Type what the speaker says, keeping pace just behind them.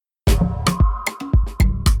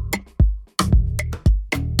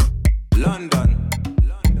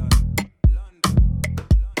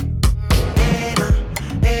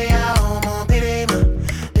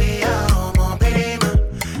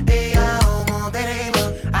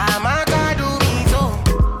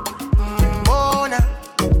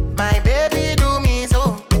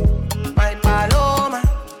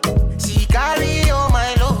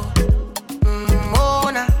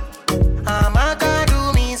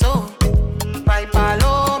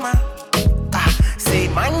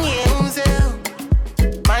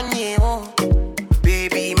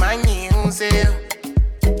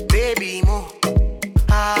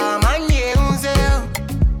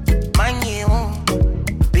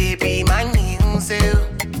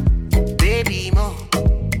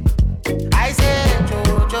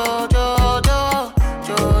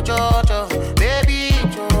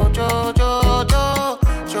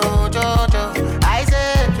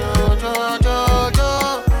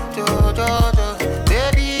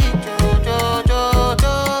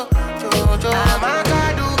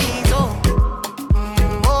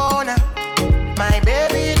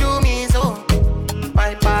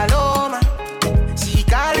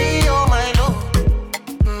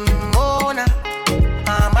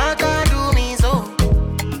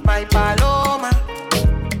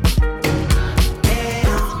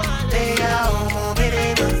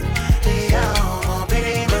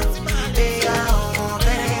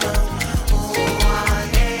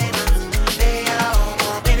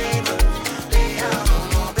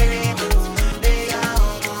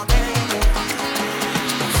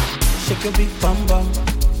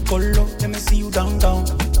see you downtown.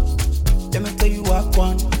 Let me tell you what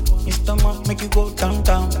one. Mr. Man, make you go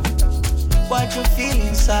downtown. What you feel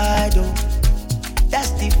inside, oh,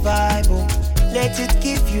 that's the vibe, oh. Let it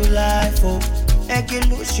give you life, oh. Make you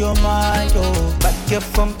lose your mind, oh. Back here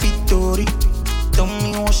from Pitori. Tell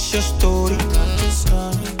me what's your story.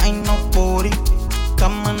 I ain't no body.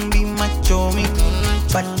 Come and be my chummy.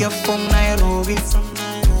 Back here from Nairobi.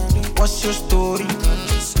 What's your story?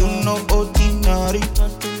 You know ordinary.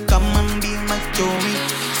 Come and be my chummy.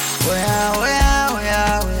 Oh yeah, oh yeah, oh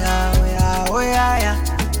yeah, oh yeah, oh yeah, oh yeah, yeah.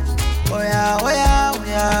 Oh yeah, oh yeah, oh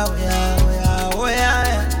yeah, oh yeah, oh yeah, oh yeah,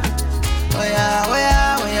 yeah. Oh yeah, oh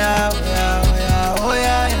yeah, oh yeah, oh yeah, oh yeah, oh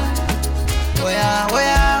yeah, yeah. Oh yeah, oh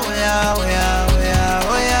yeah, oh yeah, oh yeah, oh yeah,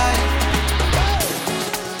 oh yeah.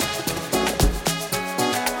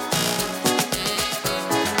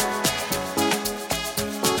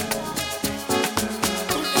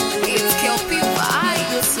 It's Kelpie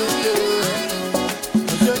vibes.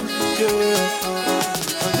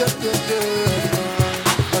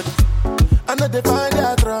 I know they find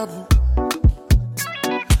their trouble.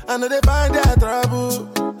 I know they find their trouble.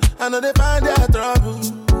 I know they find their trouble.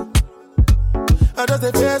 I just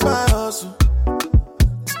they face my hustle.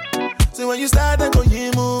 See when you start they go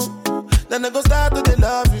you move, then they go start to they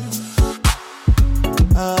love you.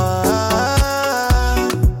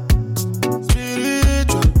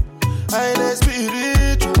 Spiritual, I ain't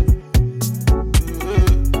spiritual.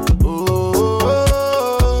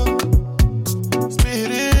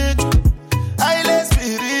 Spiritual, I ain't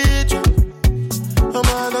spiritual. I'm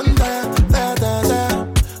all on da.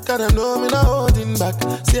 Cause them know me not holding back.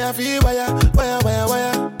 See I feel wire.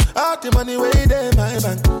 All the money way there in my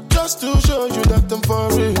bank. Just to show you that I'm for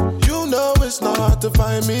real. You know it's not hard to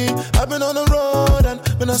find me. I've been on the road and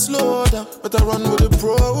when I slow down, but I run with the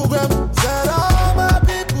program. Said all my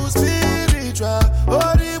people spiritual.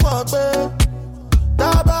 Ori Mokbe,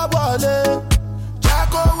 Taba Wale,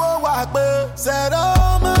 Jacko Wakbe. Said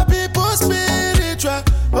all my people spiritual.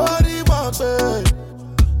 Ori Mokbe,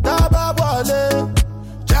 Taba Wale,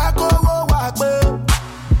 Jacko Wakbe.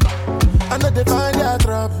 I know they find their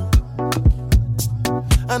trouble.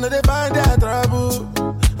 I know they find their trouble.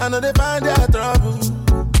 I know they find their trouble.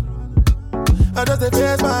 I just they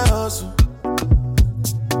face my hustle.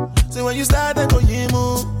 See when you start they go you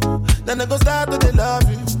move, then they go start to they love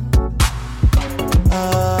you.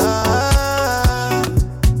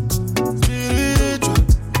 Spiritual,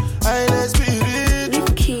 I ain't spiritual.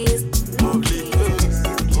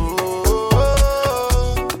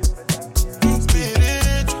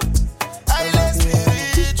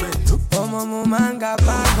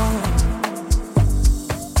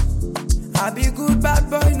 I be good bad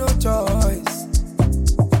boy, no choice.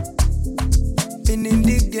 Been in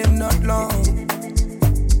the game not long.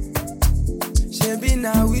 She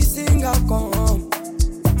now we sing a come.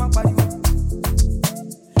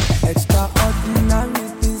 Extraordinary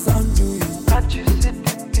things I'm doing. Can't you see the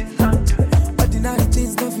things I'm doing? Ordinary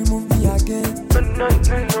things don't you move me again.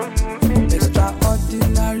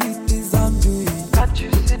 Extraordinary things I'm doing. Can't you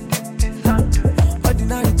see the things I'm doing?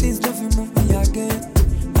 Ordinary things don't you move me again.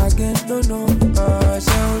 No,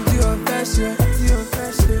 ṣe ohun tí o fẹ́ ṣe,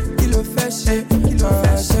 kí ló fẹ́ ṣe,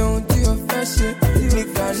 ṣe ohun tí o fẹ́ ṣe,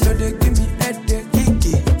 nìkan ló dé kí mi ẹ̀dẹ̀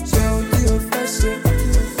kíkì. Ṣe ohun tí o fẹ́ ṣe,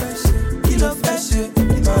 kí ló fẹ́ ṣe,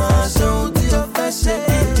 ṣe ohun tí o fẹ́ ṣe,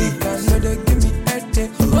 nìkan ló dé kí mi ẹ̀dẹ̀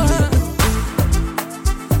kíkì.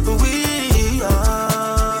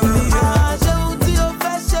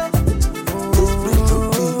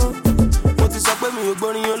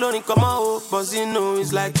 Come on, but you know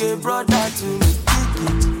it's like a brother to me.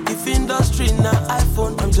 If industry now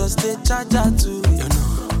iPhone, I'm just a charger to you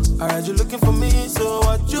know. Alright, you looking for me, so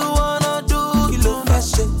what you wanna do? Kilo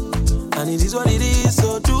fashion, and it is what it is.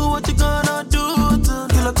 So do what you gonna do to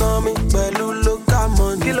Kilo call me, Belu look at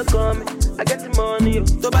money. Kilo call me, I get the money.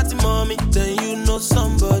 To the mommy, then you know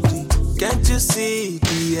somebody. Can't you see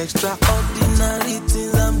the extraordinary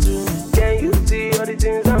things I'm doing? Can you see all the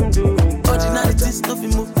things I'm doing? Ordinary things no be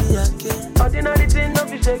move me again. Ordinary things no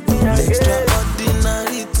be shake me again.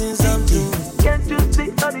 Extraordinary things I'm doing. Can't you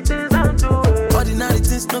see all the things I'm doing? Ordinary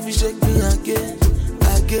things no be shake me again.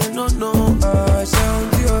 No. Ṣe ohun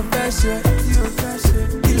tí o fẹ́ ṣe,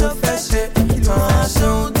 kí ló fẹ́ ṣe, ṣe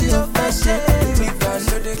ohun tí o fẹ́ ṣe, nìkan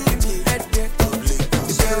ló dé kí mi ẹ̀dẹ̀ kíkì.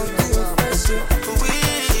 Ṣe ohun tí o fẹ́ ṣe,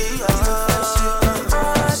 kí ló fẹ́ ṣe,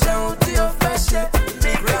 ṣe ohun tí o fẹ́ ṣe,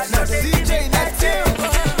 nìkan ló dé kí mi ẹ̀dẹ̀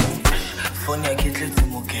kíkì. Fonia kitleti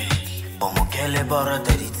muke, omukele bara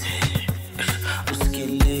derite.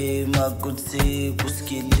 Uskili magutsi,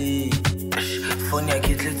 uskili. Fonia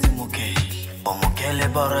kitleti muke, omukele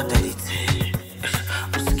bara derite.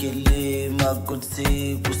 Uskili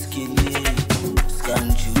magutsi kuskili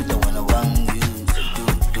skanju the one around you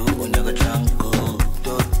do when you got drunk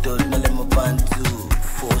do nale mabantu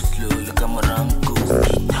force lo kamarangu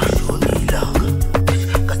shonila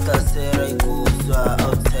kasta sera ikuzwa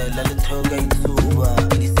outsela lethoga ithuba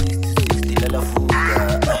 60 la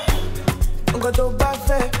fuga ngoto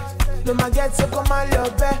bafe no maget so come on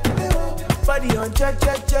love body on che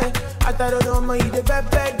I thought no more you the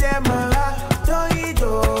pepe dem don't you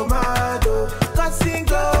do mado casting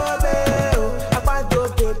go be apado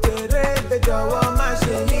pepe be jawa ma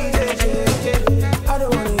she ni de I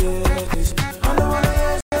don't wanna hear this I don't wanna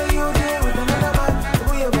hear say you there with another man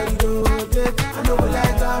who your body do it I know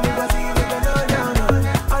like I'm but see you can know down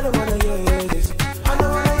I don't wanna hear this I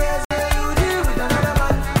don't wanna hear say you there with another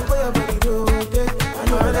man who your body do it I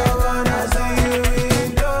know I don't wanna see you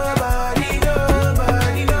with nobody don't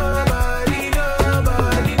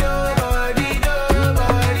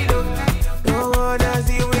wanna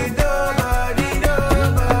see with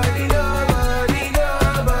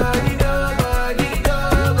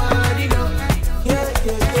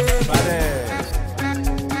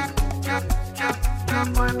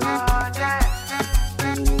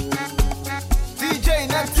DJ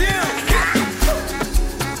Neptune.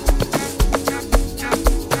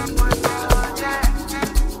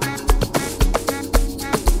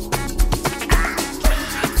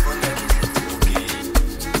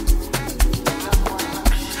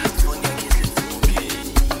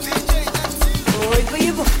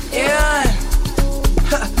 Yeah.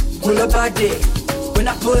 Pull up I did. When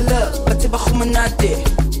I pull up, I tip a humanate.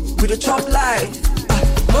 With a chop light.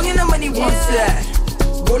 Bonging the money one side.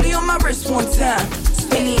 Rolling on my wrist one time.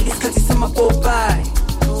 Spinning this cause it's on my boat by.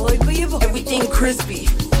 Everything crispy.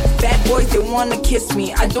 Bad boys, they wanna kiss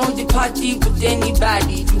me. I don't do party with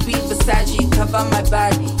anybody. Louis Versace, cover my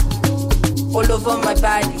body. All over my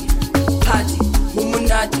body. Party,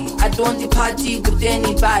 Illuminati. I don't do party with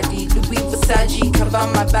anybody. Louis Versace, cover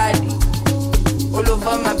my body. All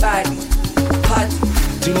over my body. Party.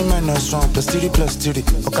 3 minus 1 plus 3 plus 3.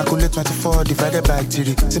 Or calculate 24 divided by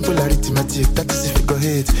 3. Simple arithmetic, that is if you go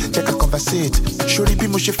hit. Check a conversate. Surely be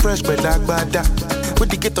mushy fresh, but like bada. With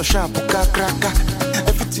the ghetto sharp, cracker.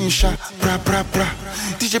 Everything sharp, bra.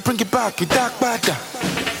 DJ bring it back, you dark bada.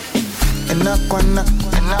 And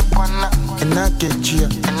I get you.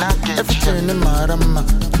 Everything in my rama.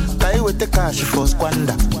 I with the cash for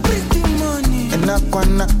squander. Pretty money. And I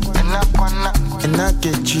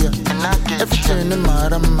get you. Everything in my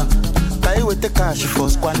rama. I with the cash for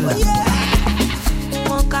squander. Because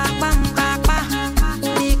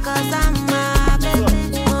I'm my baby.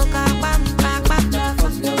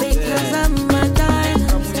 Because I'm my darling.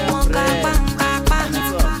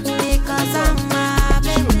 Because I'm my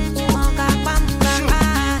baby.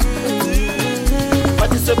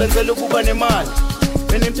 Bathi sebenzela ukuba nemali.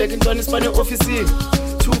 Benimteka intwana isipane office.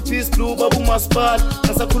 2-piece blue babu masipala.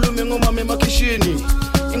 Ngasakhuluma ngomama emakhishini.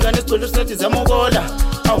 Ingane isicelo sithi zamokola.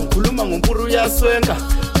 Awukhuluma ngompuru uyaswenga.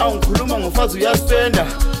 Awukhuluma ngofazi uyaspenda.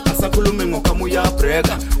 Ngasakhuluma ngokama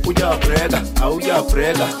uyabreka.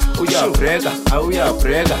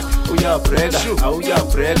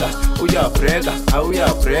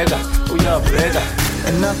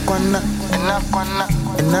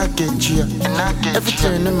 And I get you.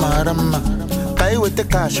 Everything in my rama. I with the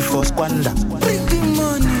cash for squander. Pretty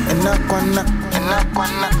money. And I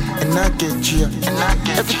get you.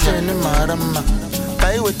 Everything in my rama.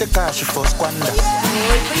 I with the cash for squander.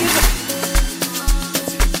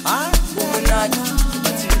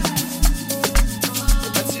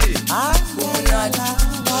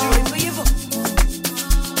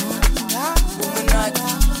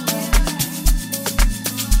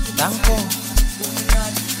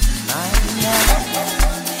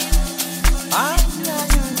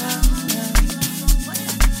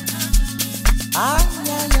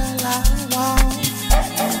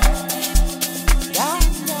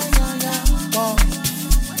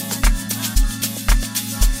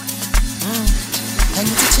 I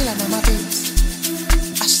need to chill on my babes.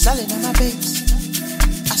 I salad on my babes.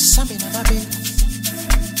 I sambi on my babes.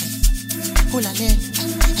 Hula len.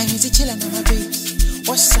 I need to chill on my babes.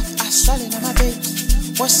 What's up? I salad on my babes.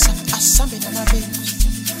 What's up? I sambi on my babes.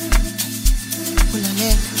 Hula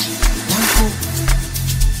len.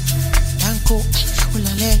 Danko.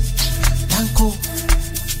 Hula len. Danko.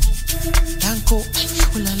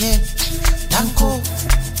 Hula len. Danko.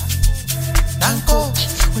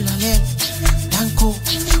 Hula len.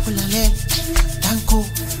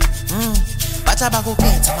 Bago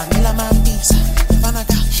pizza, Manila Mambisa,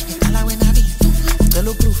 Fanaga, Itala when I be,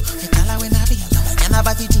 Galo proof, Itala when I be, Yana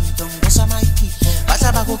Batiti, don't go some Mikey,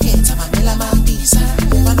 Bago pizza, Manila Mambisa,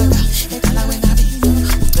 Fanaga, Itala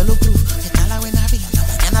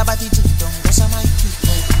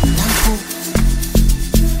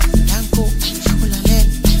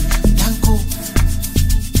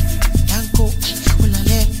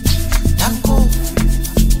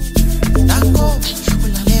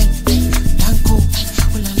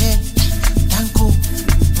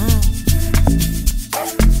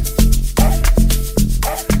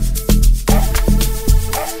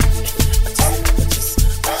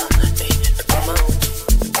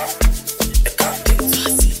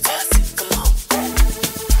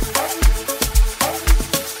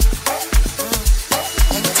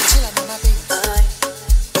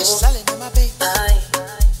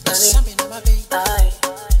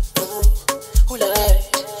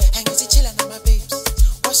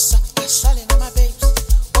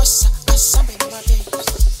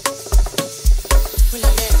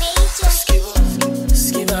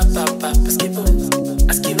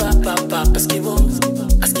esquivo,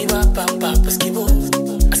 esquiva papa, esquivo,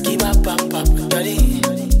 esquiva papa, daddy,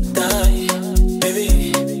 die,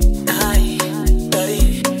 baby, die,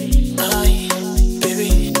 daddy, die,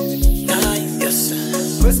 baby, die, yes.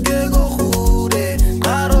 Pues que go jure,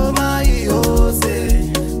 aroma y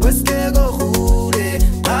ose. Pues que go jure,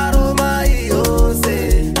 aroma y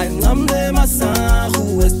ose. I'm the massa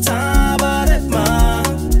who is tabaret ma.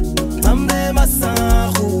 I'm the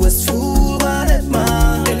massa who is full baret ma.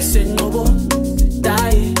 Exenobo,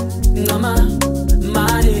 die, ngama,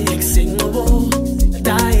 mare, exenobo,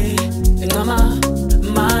 die, ngama,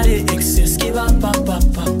 mare, esquiva papa,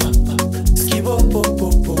 esquivo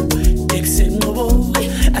popo, exenobo,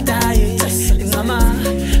 die, ngama,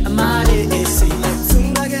 mare, ese.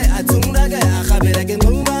 Atunage, akabera ke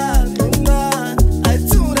ngumba, ngumba.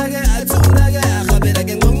 Atunage, akabera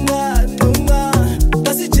ke ngumba, ngumba.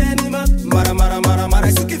 Dasi cheni ma, mara,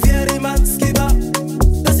 suki fieri ma, skiba.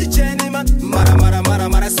 Dasi cheni ma,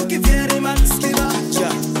 mara, suki fieri ma, skiba. Ja,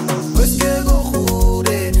 pues que go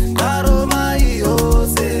jure, aroma y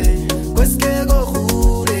ose. Pues que go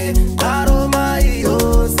jure, aroma y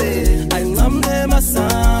ose. Ay, nam de masa,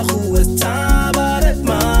 who is tabaret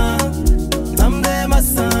ma. Nam de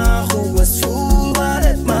masa, who is full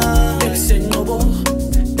baret ma. Exenobo,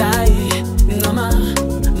 die, ngama,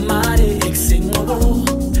 mare, exenobo,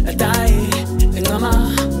 die, ngama,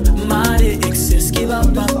 mare, esquiva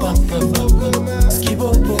papa,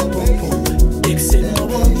 esquivo popo,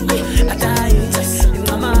 exenobo, die,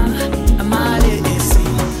 ngama, mare, ese.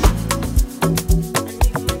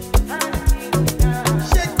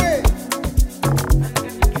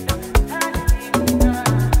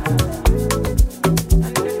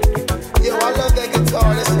 Yo, I love that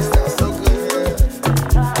guitar. That shit sounds so good.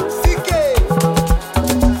 CK.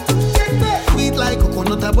 Sweet like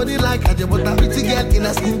coconut, body like a butter. Pretty girl in a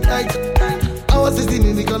skin tight. I was sitting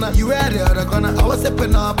in the corner, you were the other corner. I was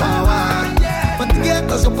stepping up power. But the girl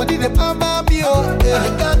cause somebody the palm of you. I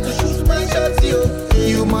got to shoot my shots, you.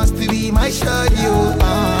 You must be my shot, you.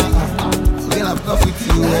 Girl, I've got with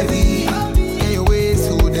you, ready. Yeah, your way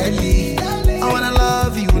so deadly. I wanna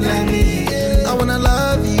love you, Lenny. I wanna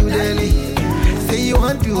love you, Lenny. Say you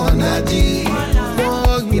want to wanna G.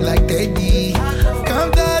 Hug me like Teddy.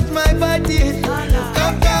 Come touch my body.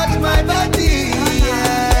 Come touch my body.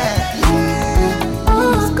 Yeah.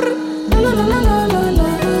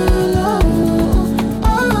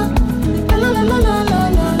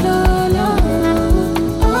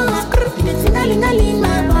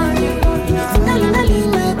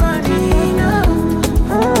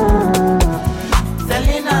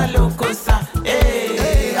 Selena Locosa,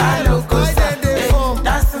 Alocosa,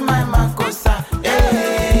 that's my Macosa,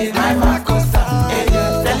 my Macosa,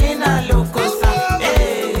 Selena Locosa,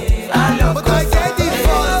 Alocosa,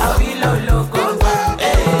 Avilo Locosa,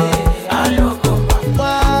 Alocosa.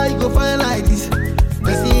 Why you go find like this?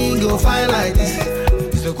 The thing go find like this.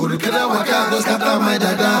 So could you get a waka, go scatter my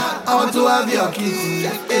dada. I want to have your kiss.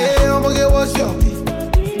 Hey, I'm gonna get what's your pee.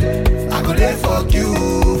 I go there fuck you,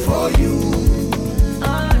 for you.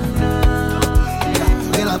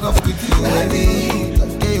 Girl, I go fuck with you, baby.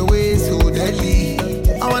 Get your way so deadly.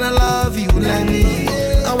 I wanna love you, Lenny.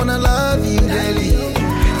 I wanna love you, Lenny.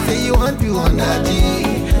 Say you want to on that G.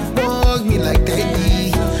 Hug me like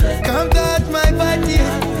Teddy. Come touch my body.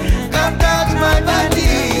 Come touch my body.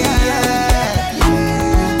 Yeah.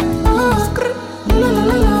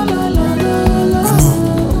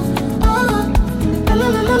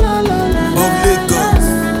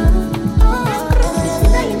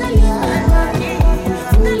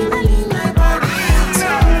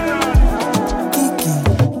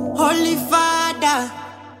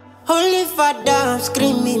 Holy Father, I'm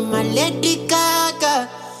screaming my Lady Gaga.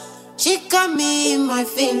 She got me in my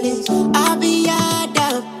feelings. I'll be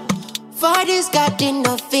Adam. Father's got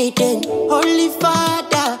enough feeding. Holy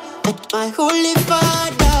Father, my Holy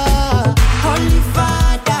Father. Holy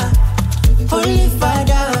Father, Holy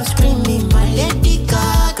Father, I'm screaming my Lady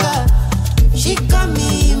Gaga. She got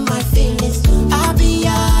me in my feelings. I'll be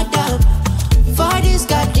Adam. Father's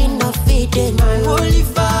got enough feeding. My Holy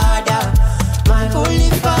Father, my Holy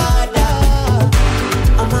Father.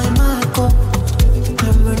 On my Marco,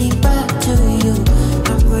 I'm running back to you.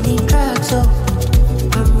 I'm running track, so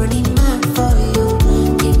I'm running mad for you.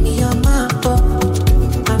 Give me your map,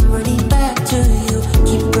 I'm running back to you.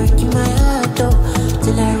 Give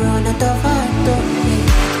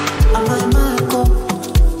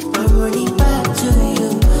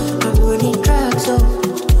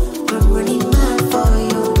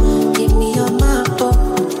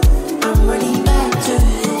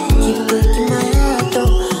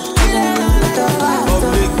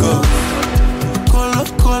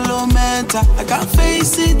longer. I can't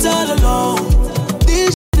face it all alone.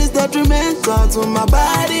 This shit is detrimental to my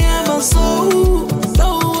body and my soul.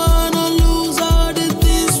 Don't wanna lose all the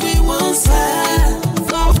things we once had.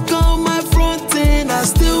 Fuck on my front end, I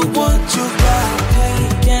still want you back. Hey,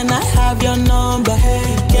 can I have your number?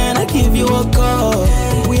 Hey, can I give you a call?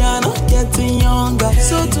 Hey, we are not getting younger,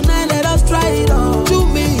 so tonight let us try it on. Chew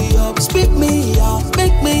me up, spit me out,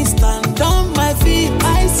 make me stand on my feet.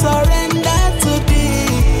 I surrender to thee.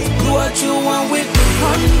 Do what you want with me.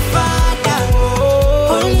 Holy Father,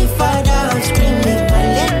 Holy Father, I'm screaming my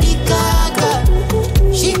Lady Gaga.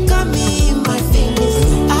 She got me in my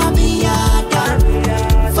feelings. I'll be yada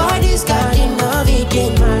for this garden of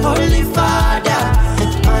Eden. Holy Father,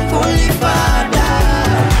 Holy Father,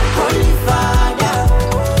 Holy Father,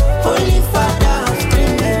 Holy Father, I'm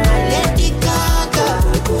screaming my Lady Gaga.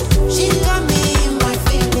 She got me in my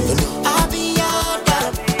feelings. I'll be yada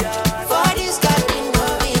for this garden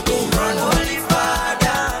of Eden. Holy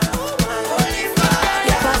Father, Holy Father.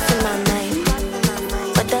 You're crossing my mind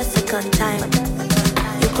for the second time.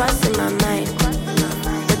 You're crossing my mind.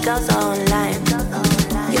 The girls are online.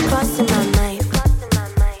 You're crossing my mind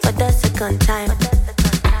for the second time.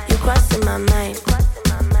 You're crossing my mind.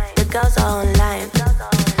 The girls are online.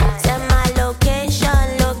 Send my location,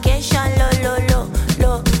 location,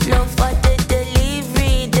 low for the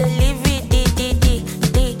delivery, D.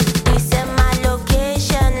 Send my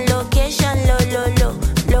location, location, low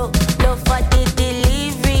for the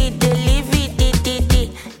delivery,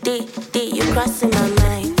 D. You're crossing my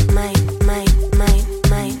mind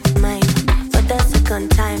for the second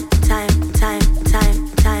time.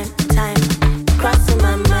 Crossing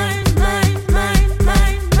my mind.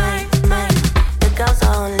 The girls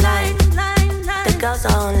are online. The girls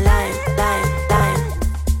are online.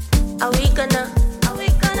 Are we gonna?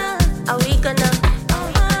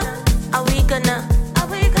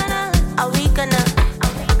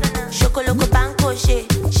 Chocolate banco shit.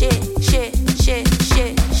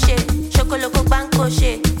 Chocolate banco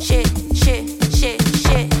shit.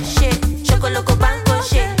 Chocolate banco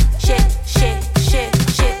shit.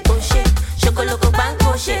 Chocolate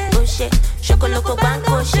banco shit. Chocolate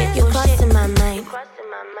banco shit. You're crossing my mind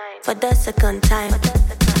for the second time.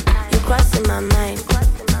 You're crossing my mind.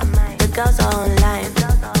 The girls are online.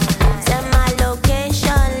 Send my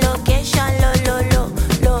location, low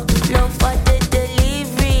for the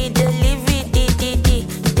delivery, D.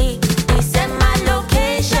 Send my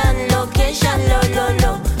location, low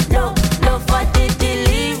for the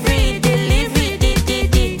delivery, D.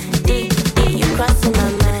 You're crossing my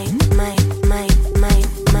mind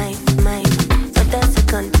for the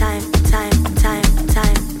second time.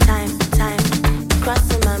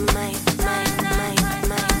 Crossing my mind.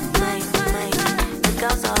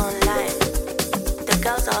 The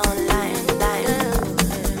girls are online.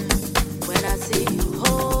 When I see you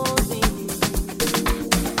hold me,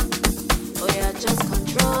 oh yeah, just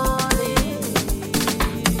control it.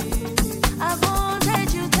 I won't let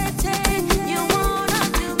you take. You won't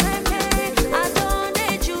have to baby. I don't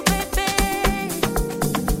let you baby.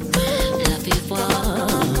 Love you for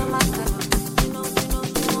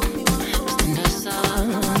the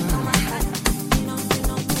song.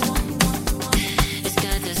 It's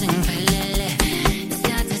got to sing pelele. It's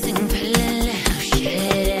got to sing pelele. Oh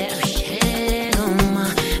shit, oh my,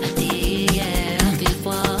 I dig it. Love you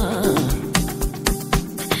for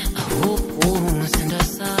send a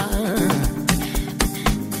song.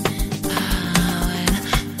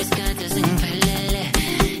 It's got to sing pelele.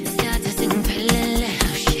 It's got to sing pelele.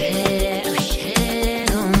 Oh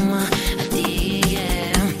shit, oh my, I dig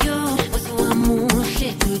it. Yo, what's what mood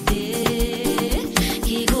shit today?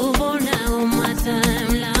 Kigo bona on my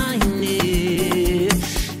timeline.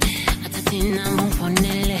 Atatina mon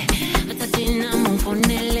fonele.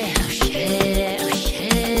 Oh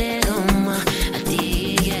shit, oh my, I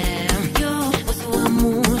dig it. Yo, what's what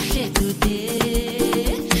mood shit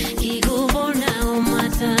today? Kigo bona on my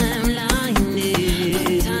timeline.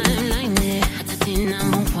 Atatina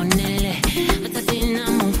mon fonele.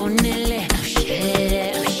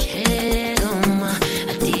 Oh shit, oh my,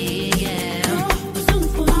 I dig it.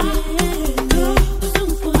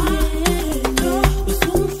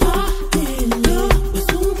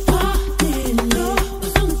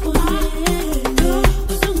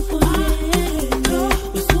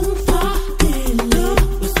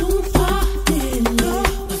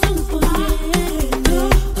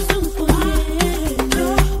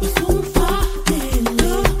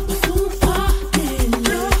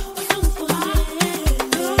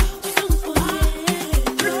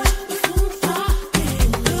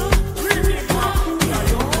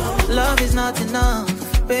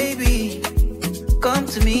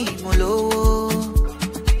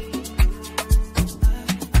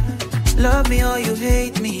 Love me or you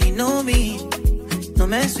hate me, know me. No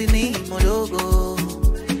mess with me, my logo.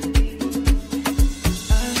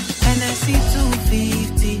 NSC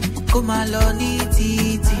 250, come along,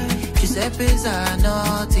 titi. Giuseppe's are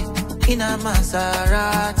naughty, in a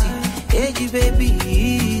Maserati. Hey, baby,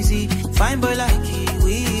 easy. Fine boy like you,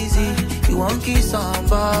 easy. You won't kiss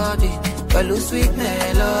somebody, but lose sweet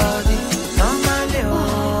melody. Normally,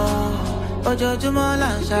 oh, ojoojúmọ́ là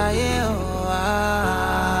ń ṣayé, oh,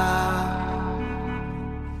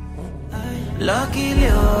 Luckily,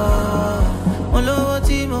 oh, mo lówó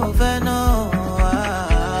tí mo fẹ́ náà,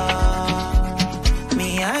 Me,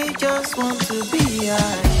 I just want to be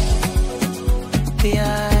high. Be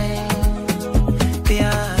high. Be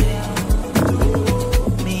high.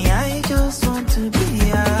 Me, I just want to be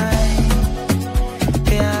high.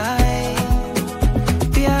 Be high.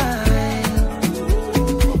 Be high.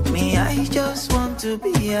 Me, I just want to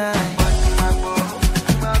be high.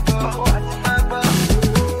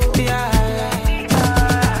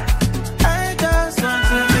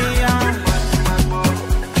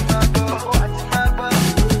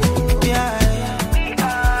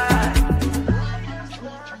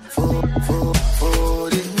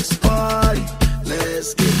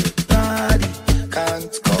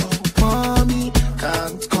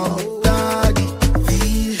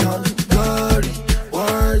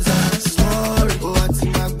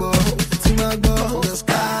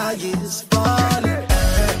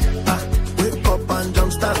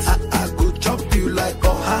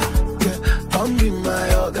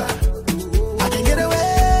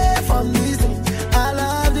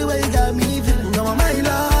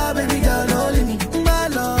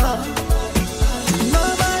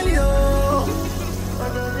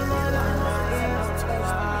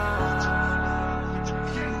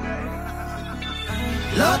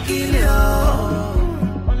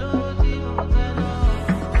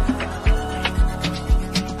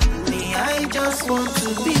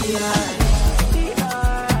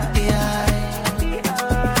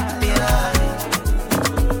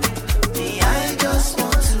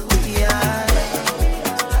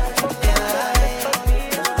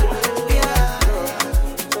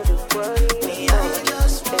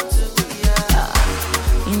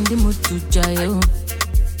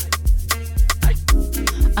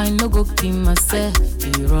 I no go keep myself,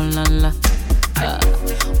 you run la la.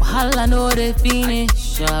 Wahala no dey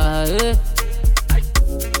finish,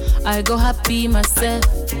 I go happy myself,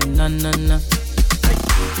 na na na.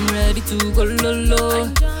 I'm ready to go lolo,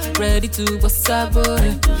 ready to go sabo.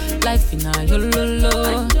 Life in a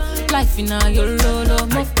yololo, life in a yololo.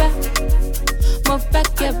 Move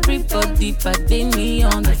back, everybody, but they me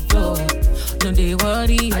on the floor. No, they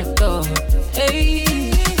worry at all. Hey,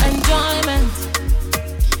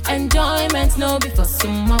 enjoyment, no be for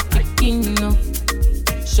some picking, no.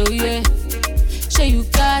 Show you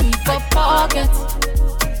got it for pocket.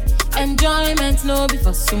 Enjoyment, no be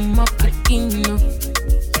for some picking, no.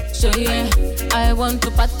 Show I want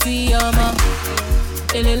to party, mama.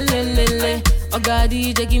 Lele, oh God,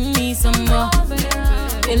 DJ, give me some more.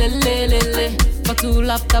 Lele,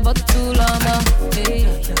 bottle after bottle, mama.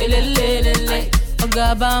 Lele, oh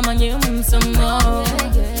God, buy my name some more.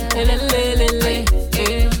 Lele,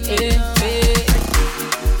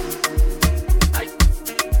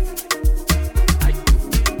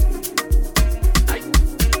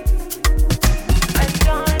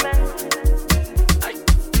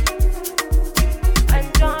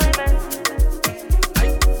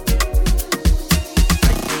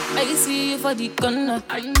 for the corner,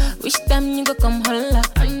 which time you go come holla?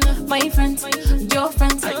 My friends, your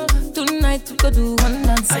friends, tonight we go do one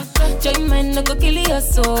dance. Join man, no go kill your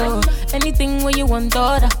soul. Anything where you want,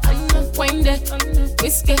 daughter. Wine there,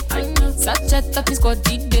 whiskey, sachet up is squad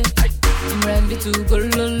DJ. I'm ready to go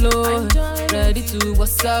lolo, ready to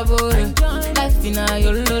what's up, life in a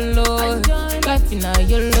yololo, life in a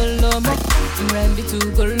yololo. I'm ready to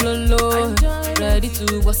go lolo, ready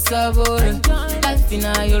to what's up, life in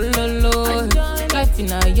a yololo, life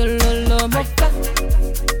in a yololo.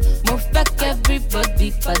 Move back,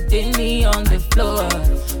 everybody, but they me on the floor.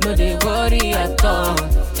 No, they worry at all.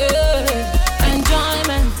 Yeah.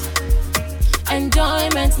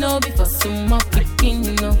 Enjoyment, no be for some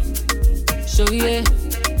picking, no. Show you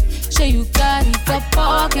got it for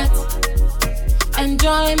pocket.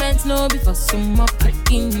 Enjoyment, no be for some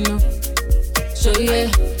picking, no. Show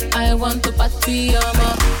I want to party,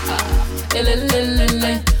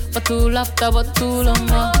 lele, bottle after bottle,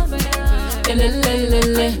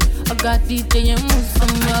 lele, I got DJ and move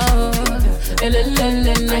some more.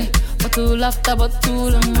 Lele, bottle after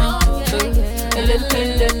bottle,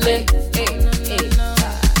 lele.